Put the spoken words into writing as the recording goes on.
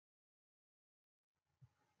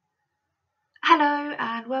Hello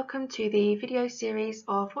and welcome to the video series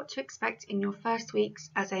of what to expect in your first weeks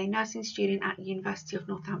as a nursing student at the University of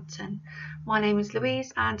Northampton. My name is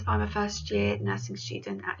Louise and I'm a first year nursing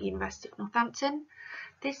student at the University of Northampton.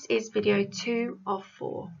 This is video 2 of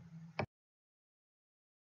 4.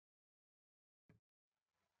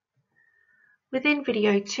 Within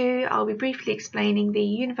video 2, I'll be briefly explaining the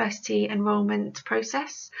university enrolment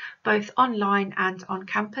process, both online and on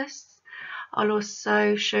campus. I'll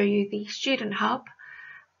also show you the student hub,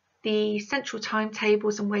 the central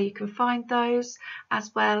timetables and where you can find those,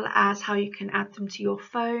 as well as how you can add them to your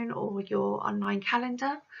phone or your online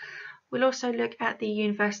calendar. We'll also look at the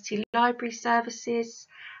university library services,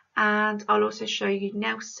 and I'll also show you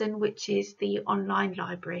Nelson, which is the online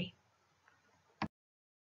library.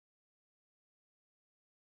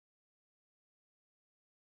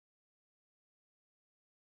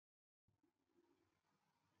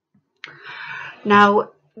 Now,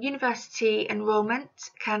 university enrolment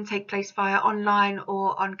can take place via online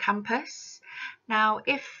or on campus. Now,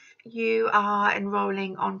 if you are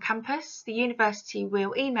enrolling on campus, the university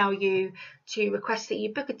will email you to request that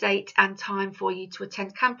you book a date and time for you to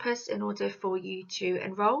attend campus in order for you to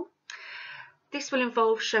enrol. This will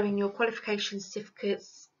involve showing your qualification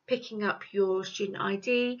certificates, picking up your student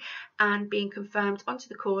ID and being confirmed onto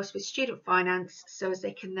the course with student finance so as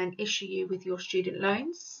they can then issue you with your student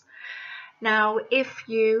loans. Now, if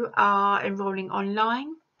you are enrolling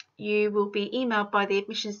online, you will be emailed by the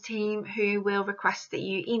admissions team who will request that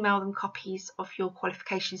you email them copies of your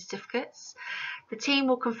qualification certificates. The team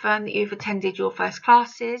will confirm that you've attended your first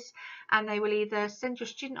classes and they will either send your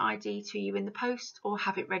student ID to you in the post or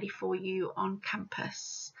have it ready for you on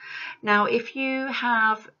campus. Now, if you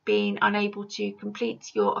have been unable to complete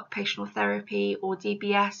your occupational therapy or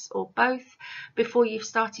DBS or both before you've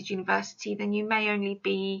started university, then you may only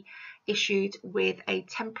be issued with a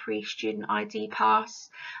temporary student ID pass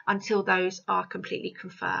until those are completely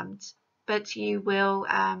confirmed. But you'll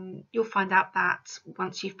find out that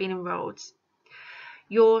once you've been enrolled.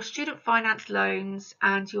 Your student finance loans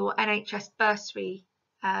and your NHS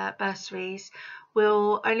bursaries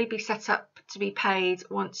will only be set up to be paid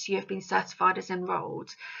once you have been certified as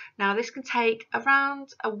enrolled. Now, this can take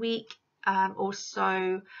around a week or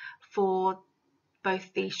so for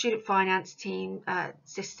both the student finance team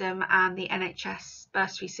system and the NHS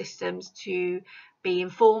bursary systems to be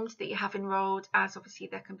informed that you have enrolled, as obviously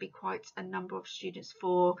there can be quite a number of students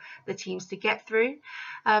for the teams to get through.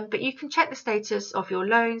 But you can check the status of your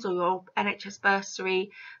loans or your NHS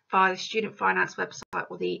bursary via the student finance website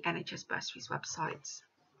or the NHS bursaries websites.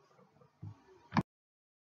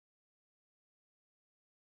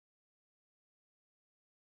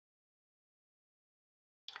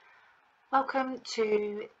 Welcome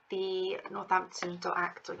to the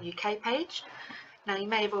northampton.ac.uk page. Now, you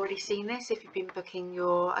may have already seen this if you've been booking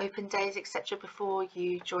your open days, etc. before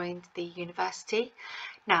you joined the university.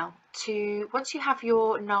 Now, once you have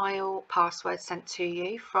your NILE password sent to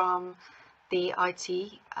you from the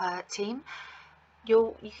IT team,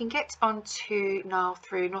 you can get onto NILE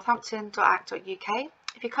through northampton.ac.uk.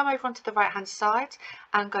 If you come over onto the right hand side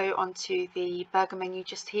and go onto the burger menu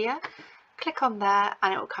just here, click on there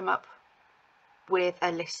and it will come up with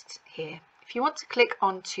a list here. If you want to click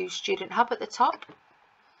onto Student Hub at the top,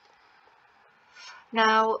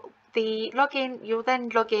 now you'll then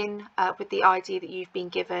log in with the ID that you've been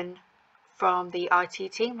given from the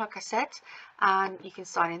IT team, like I said, and you can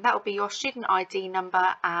sign in. That will be your student ID number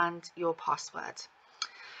and your password.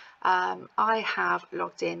 I have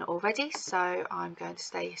logged in already, so I'm going to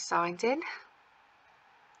stay signed in.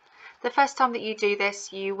 The first time that you do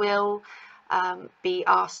this, you will be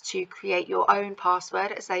asked to create your own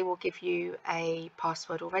password, as they will give you a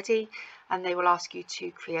password already and they will ask you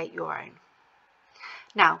to create your own.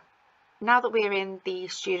 Now that we're in the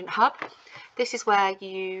Student Hub, this is where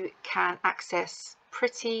you can access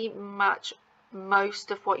pretty much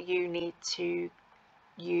most of what you need to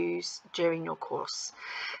use during your course.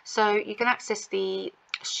 So you can access the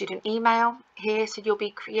student email here. So you'll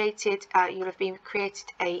have been created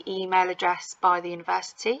an email address by the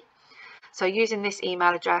university. So using this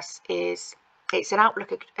email address it's an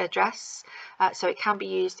Outlook address, so it can be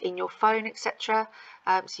used in your phone, etc.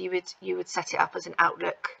 So you would set it up as an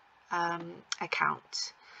Outlook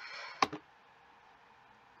account.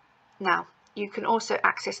 Now, you can also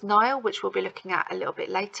access NILE, which we'll be looking at a little bit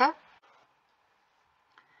later.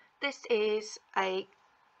 This is a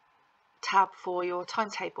tab for your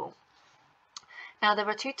timetable. Now, there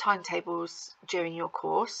are two timetables during your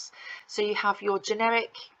course. So you have your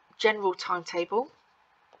general timetable,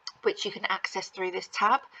 which you can access through this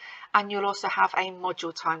tab, and you'll also have a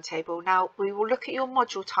module timetable. Now we will look at your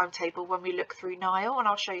module timetable when we look through NILE, and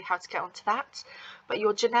I'll show you how to get onto that. But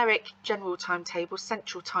your general timetable,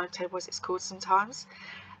 central timetable as it's called sometimes,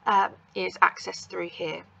 is accessed through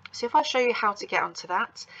here. So if I show you how to get onto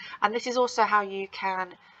that, and this is also how you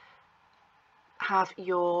can have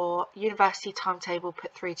your university timetable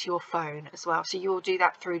put through to your phone as well. So you'll do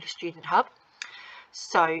that through the Student Hub.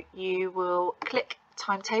 So you will click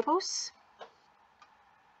timetables,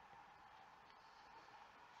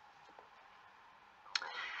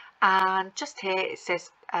 and just here it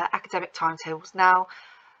says academic timetables. Now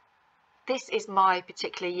this is my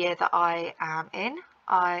particular year that I am in.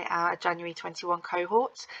 I am a January 21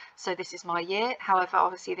 cohort, so this is my year. However,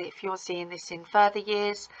 obviously if you're seeing this in further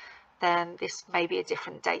years, then this may be a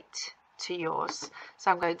different date to yours.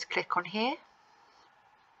 So I'm going to click on here,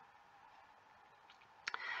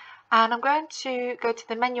 and I'm going to go to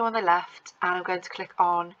the menu on the left, and I'm going to click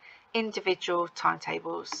on individual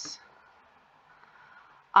timetables.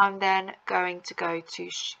 I'm then going to go to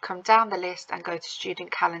come down the list and go to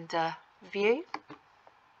student calendar view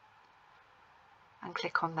and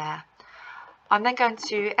click on there. I'm then going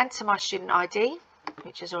to enter my student ID,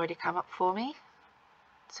 which has already come up for me.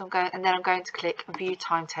 So I'm going to click view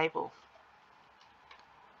timetable.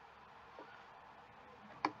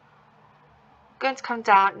 I'm going to come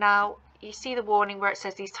down. Now you see the warning where it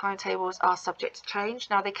says these timetables are subject to change.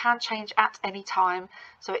 Now they can change at any time,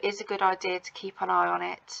 so it is a good idea to keep an eye on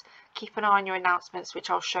it. Keep an eye on your announcements, which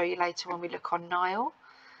I'll show you later when we look on NILE.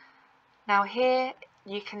 Now here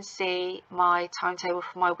you can see my timetable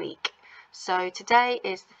for my week. So today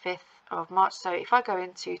is the 5th of March. So if I go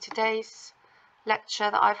into today's lecture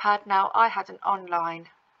that I've had, now I had an online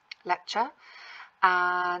lecture,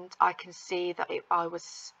 and I can see that it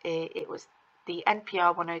was the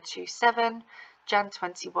NPR 1027 Jan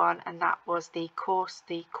 21, and that was the course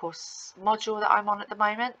module that I'm on at the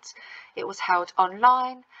moment. It was held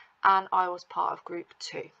online, and I was part of group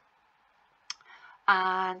 2.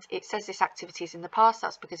 And it says this activity is in the past.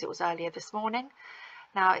 That's because it was earlier this morning.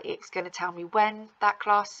 Now it's going to tell me when that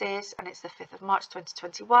class is, and it's the 5th of March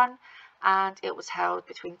 2021, and it was held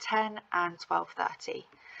between 10 and 12:30.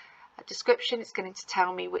 A description is going to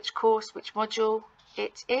tell me which course, which module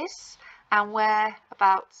it is, and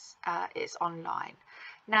whereabouts it's online.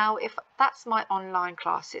 Now if that's my online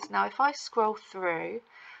classes, now if I scroll through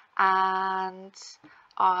and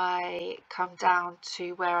I come down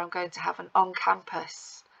to where I'm going to have an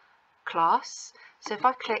on-campus class, so if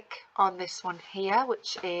I click on this one here,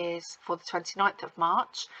 which is for the 29th of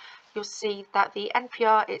March, you'll see that the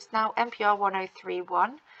NPR, it's now NPR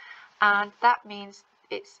 1031, and that means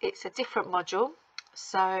it's a different module.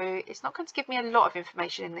 So it's not going to give me a lot of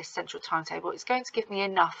information in this central timetable. It's going to give me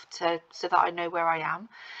enough so that I know where I am.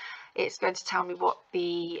 It's going to tell me what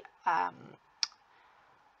the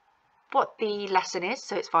lesson is.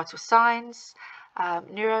 So it's vital signs,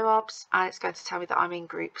 neuroobs, and it's going to tell me that I'm in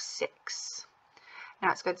group 6.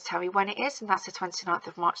 Now it's going to tell me when it is, and that's the 29th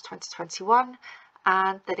of March 2021,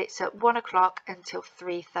 and that it's at 1 o'clock until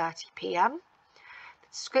 3:30 p.m. The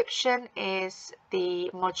description is the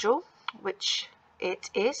module, which it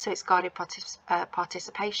is, so it's guided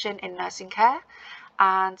participation in nursing care,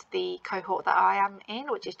 and the cohort that I am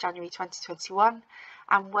in, which is January 2021,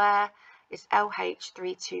 and where is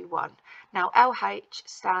LH321. Now LH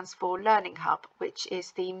stands for Learning Hub, which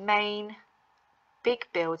is the main big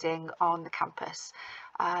building on the campus.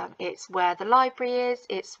 It's where the library is,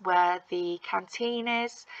 it's where the canteen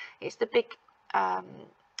is, it's the big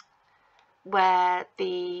where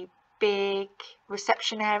the big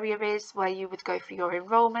reception area is, where you would go for your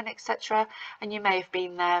enrolment, etc. And you may have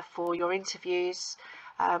been there for your interviews,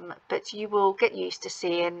 but you will get used to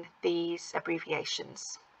seeing these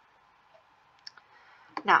abbreviations.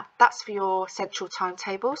 Now that's for your central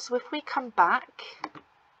timetable. So if we come back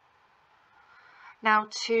now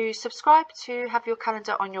to subscribe to have your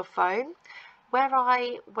calendar on your phone, where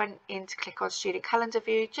I went in to click on student calendar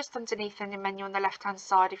view, just underneath in the menu on the left hand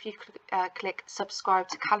side, if you click subscribe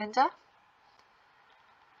to calendar,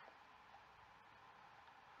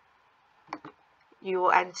 you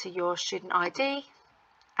will enter your student ID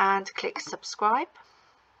and click subscribe.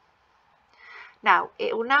 Now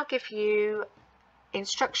it will now give you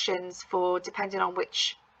instructions for depending on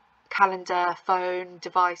which calendar phone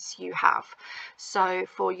device you have. So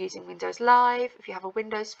for using Windows Live, if you have a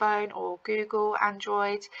Windows phone, or Google,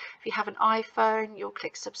 Android, if you have an iPhone, you'll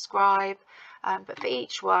click subscribe, but for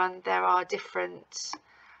each one there are different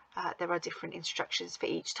instructions for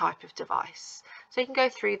each type of device. So you can go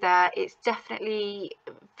through there. It's definitely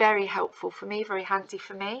very helpful for me, very handy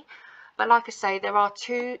for me. But like I say, there are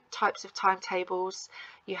two types of timetables.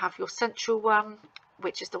 You have your central one,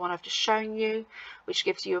 which is the one I've just shown you, which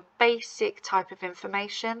gives you a basic type of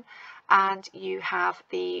information, and you have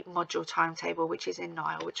the module timetable, which is in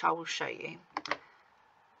Nile, which I will show you.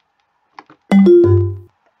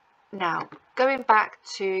 Now, going back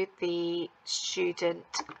to the student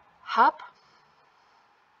hub,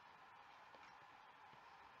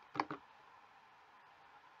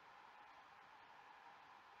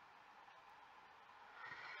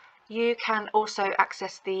 you can also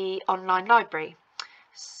access the online library.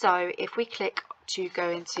 So if we click to go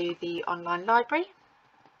into the online library,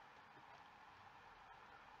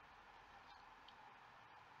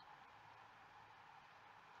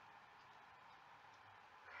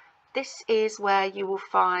 this is where you will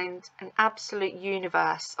find an absolute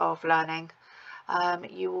universe of learning.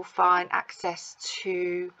 You will find access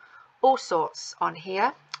to all sorts on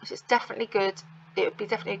here, which is definitely good. It would be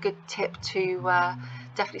definitely a good tip to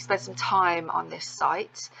definitely spend some time on this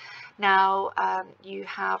site. Now you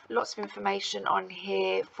have lots of information on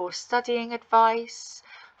here for studying advice,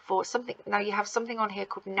 for something. Now you have something on here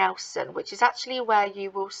called Nelson, which is actually where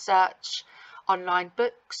you will search online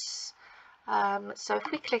books. So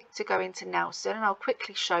if we click to go into Nelson, and I'll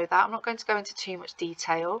quickly show that. I'm not going to go into too much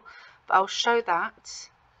detail, but I'll show that.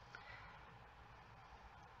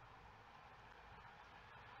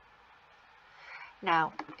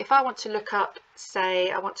 Now, if I want to look up,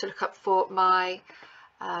 say, I want to look up for my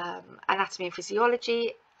anatomy and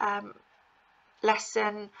physiology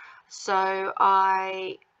lesson, so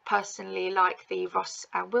I personally like the Ross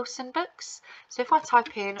and Wilson books. So if I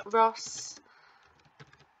type in Ross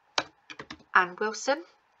and Wilson,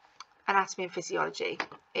 anatomy and physiology,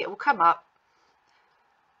 it will come up.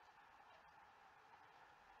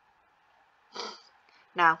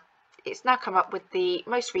 Now, it's now come up with the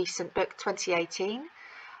most recent book, 2018.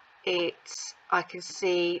 I can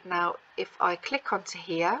see now, if I click onto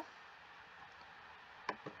here,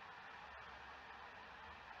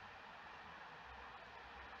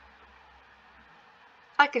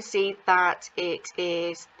 I can see that it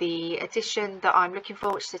is the edition that I'm looking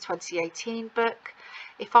for, which is the 2018 book.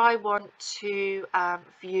 If I want to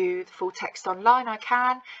view the full text online, I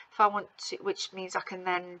can. If I want to, which means I can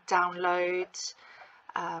then download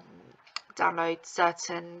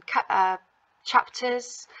certain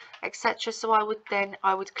chapters, etc. So I would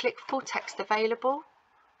click full text available.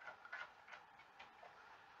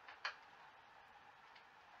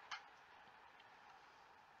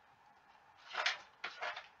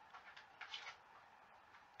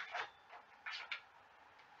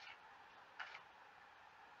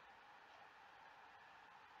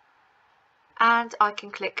 And I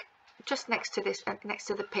can click just next to this, next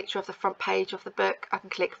to the picture of the front page of the book, I can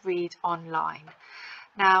click read online.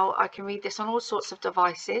 Now I can read this on all sorts of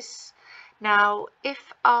devices. Now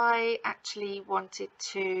if I actually wanted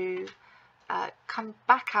to come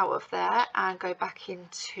back out of there and go back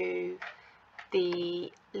into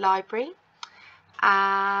the library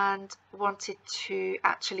and wanted to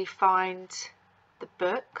actually find the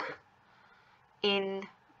book in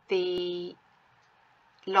the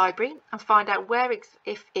library and find out where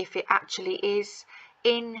if it actually is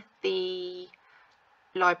in the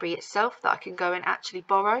library itself that I can go and actually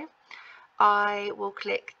borrow, I will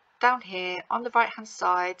click down here on the right hand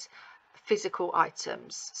side, physical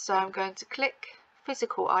items. So I'm going to click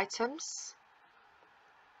physical items.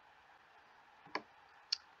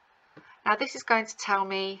 Now this is going to tell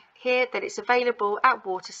me here that it's available at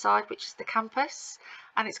Waterside, which is the campus,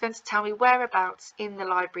 and it's going to tell me whereabouts in the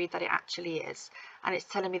library that it actually is, and it's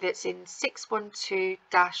telling me that it's in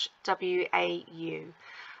 612-WAU.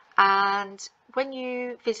 And when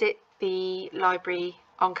you visit the library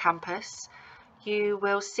on campus, you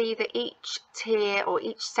will see that each tier or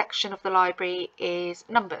each section of the library is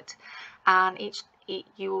numbered, and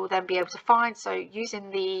you will then be able to find, so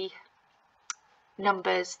using the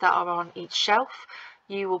numbers that are on each shelf,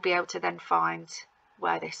 you will be able to then find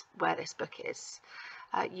where this book is.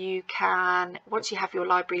 You can, once you have your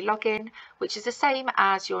library login, which is the same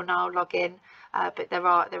as your Nile login, but there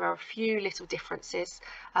are a few little differences,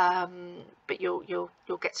 but you'll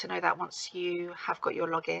get to know that once you have got your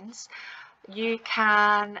logins. You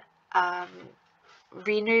can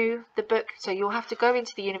renew the book, so you'll have to go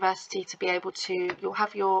into the university to be able to, you'll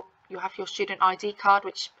have your student ID card,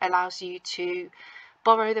 which allows you to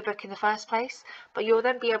borrow the book in the first place, but you'll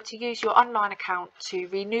then be able to use your online account to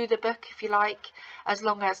renew the book if you like, as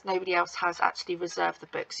long as nobody else has actually reserved the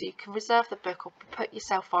book. So you can reserve the book or put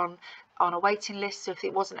yourself on a waiting list, so if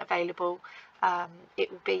it wasn't available,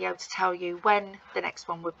 it will be able to tell you when the next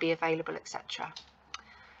one would be available, etc.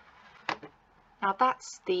 Now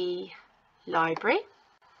that's the library.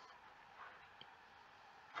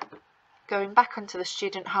 Going back onto the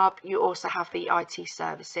Student Hub, you also have the IT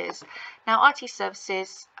services. Now, IT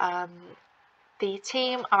services, the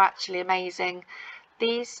team are actually amazing.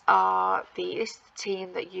 This is the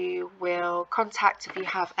team that you will contact if you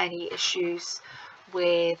have any issues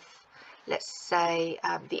with, let's say,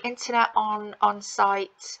 the internet on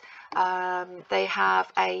site. They have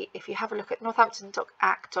if you have a look at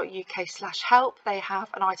northampton.ac.uk/help, they have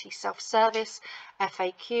an IT self-service,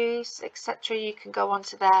 FAQs, etc. You can go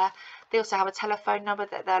onto there. They also have a telephone number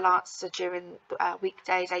that they'll answer during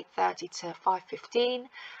weekdays 8:30 to 5:15.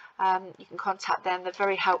 You can contact them. They're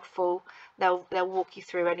very helpful. They'll walk you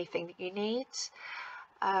through anything that you need.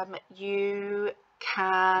 You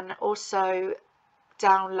can also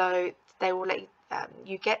download. They will let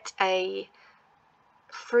you get a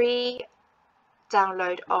free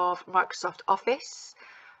download of Microsoft Office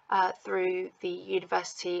through the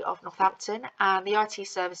University of Northampton, and the IT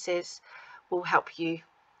services will help you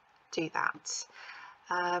do that.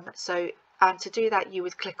 And to do that, you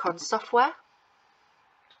would click on software.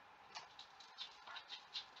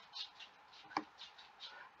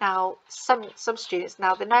 Now, some students,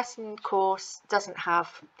 now the nursing course doesn't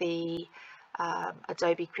have the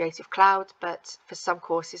Adobe Creative Cloud, but for some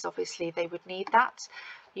courses, obviously, they would need that.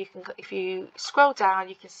 You can, if you scroll down,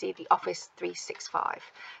 you can see the Office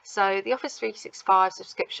 365. So the Office 365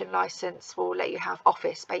 subscription license will let you have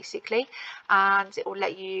Office basically, and it will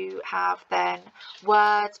let you have then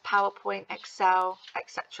Word, PowerPoint, Excel,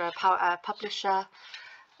 etc. Publisher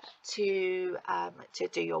to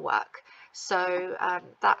do your work. So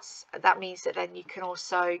that means that then you can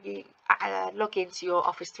also log into your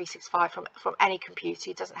Office 365 from any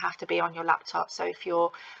computer. It doesn't have to be on your laptop. So if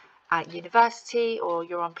you're at university or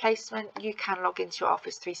you're on placement, you can log into your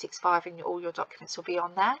Office 365 and all your documents will be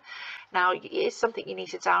on there. Now, it is something you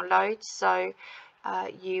need to download, so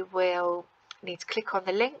you will need to click on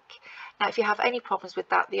the link. Now, if you have any problems with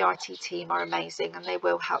that, the IT team are amazing and they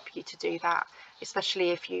will help you to do that,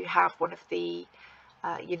 especially if you have one of the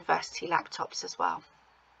university laptops as well.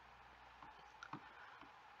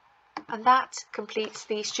 And that completes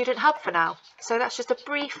the Student Hub for now. So that's just a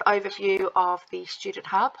brief overview of the Student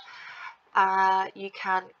Hub. You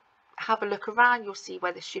can have a look around. You'll see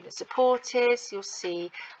where the student support is. You'll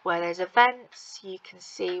see where there's events. You can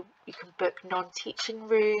book non-teaching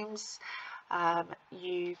rooms.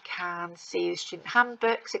 You can see the student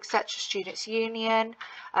handbooks, etc. Students' Union.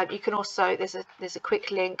 You can also, there's a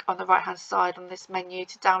quick link on the right hand side on this menu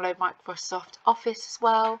to download Microsoft Office as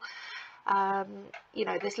well. You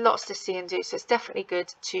know, there's lots to see and do, so it's definitely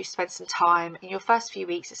good to spend some time in your first few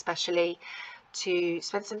weeks, especially to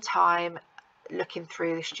spend some time looking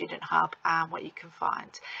through the Student Hub and what you can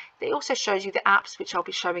find. It also shows you the apps, which I'll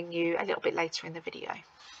be showing you a little bit later in the video.